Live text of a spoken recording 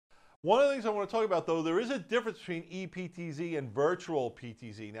One of the things I want to talk about, though, there is a difference between EPTZ and virtual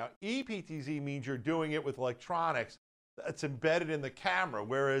PTZ. Now, EPTZ means you're doing it with electronics that's embedded in the camera,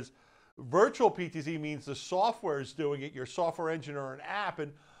 whereas virtual PTZ means the software is doing it, your software engine or an app.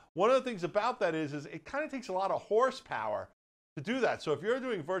 And one of the things about that is it kind of takes a lot of horsepower to do that. So if you're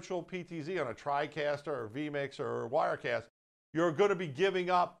doing virtual PTZ on a TriCaster or vMix or Wirecast, you're going to be you're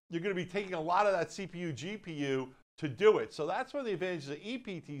going to be taking a lot of that CPU, GPU to do it. So that's one of the advantages of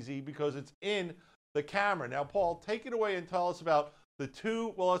EPTZ, because it's in the camera. Now, Paul, take it away and tell us about the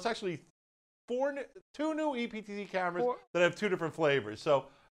it's actually two new EPTZ cameras that have two different flavors. So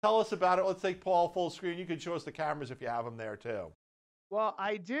tell us about it. Let's take Paul full screen. You can show us the cameras if you have them there too. Well,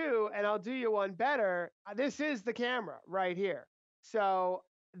 I do, and I'll do you one better. This is the camera right here. So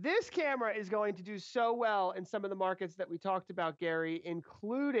this camera is going to do so well in some of the markets that we talked about, Gary,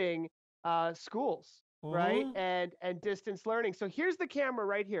 including schools, right? And distance learning. So here's the camera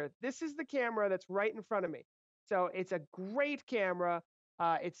right here. This is the camera that's right in front of me. So it's a great camera.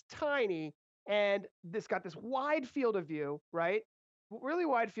 It's tiny, and this got this wide field of view, right? Really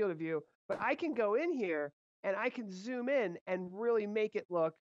wide field of view. But I can go in here and I can zoom in and really make it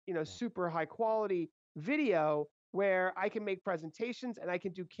look, super high quality video, where I can make presentations and I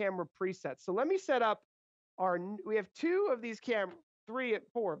can do camera presets. So let me set up we have four of these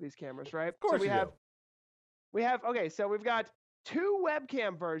cameras, right? Of course Okay, so we've got two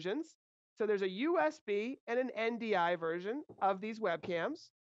webcam versions. So there's a USB and an NDI version of these webcams.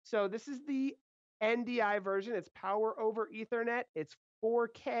 So this is the NDI version. It's power over Ethernet. It's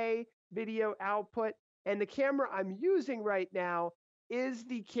 4K video output. And the camera I'm using right now is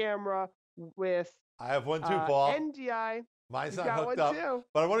the camera with I have one too, Paul. NDI. Mine's not hooked up. Too.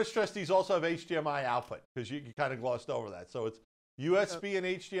 But I want to stress these also have HDMI output, because you kind of glossed over that. So it's USB and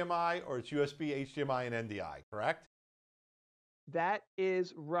HDMI, or it's USB, HDMI, and NDI, correct? That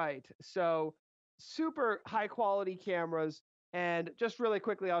is right. So super high quality cameras. And just really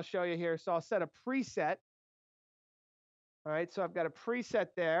quickly, I'll show you here. So I'll set a preset. All right, so I've got a preset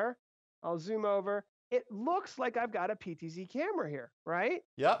there. I'll zoom over. It looks like I've got a PTZ camera here, right?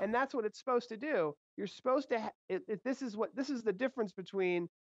 Yep. And that's what it's supposed to do. You're supposed to, this is the difference between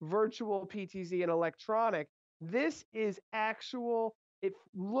virtual PTZ and electronic. This is actual, it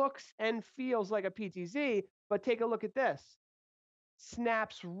looks and feels like a PTZ, but take a look at this.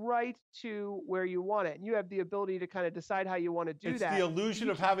 Snaps right to where you want it. And you have the ability to kind of decide how you want to do that. It's the illusion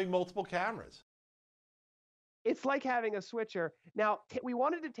of having multiple cameras. It's like having a switcher. Now, we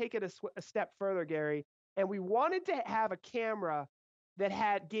wanted to take it a step further, Gary, and we wanted to have a camera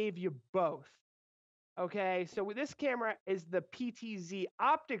that gave you both. Okay, so this camera is the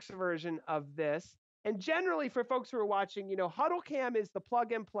PTZOptics version of this. And generally, for folks who are watching, Huddle Cam is the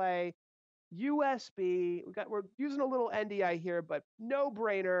plug and play USB. We're using a little NDI here, but no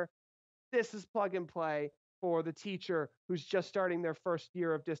brainer. This is plug and play for the teacher who's just starting their first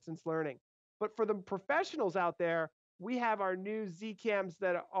year of distance learning. But for the professionals out there, we have our new Z cams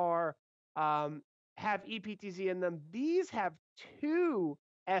that are have EPTZ in them. These have two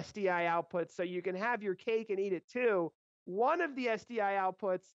SDI outputs, so you can have your cake and eat it too. One of the SDI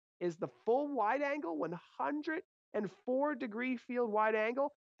outputs is the full wide angle, 104-degree field wide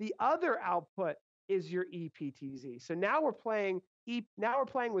angle. The other output is your EPTZ. So now we're playing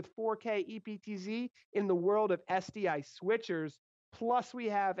with 4K EPTZ in the world of SDI switchers. Plus, we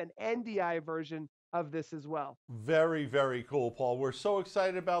have an NDI version of this as well. Very, very cool, Paul. We're so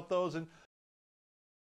excited about those. And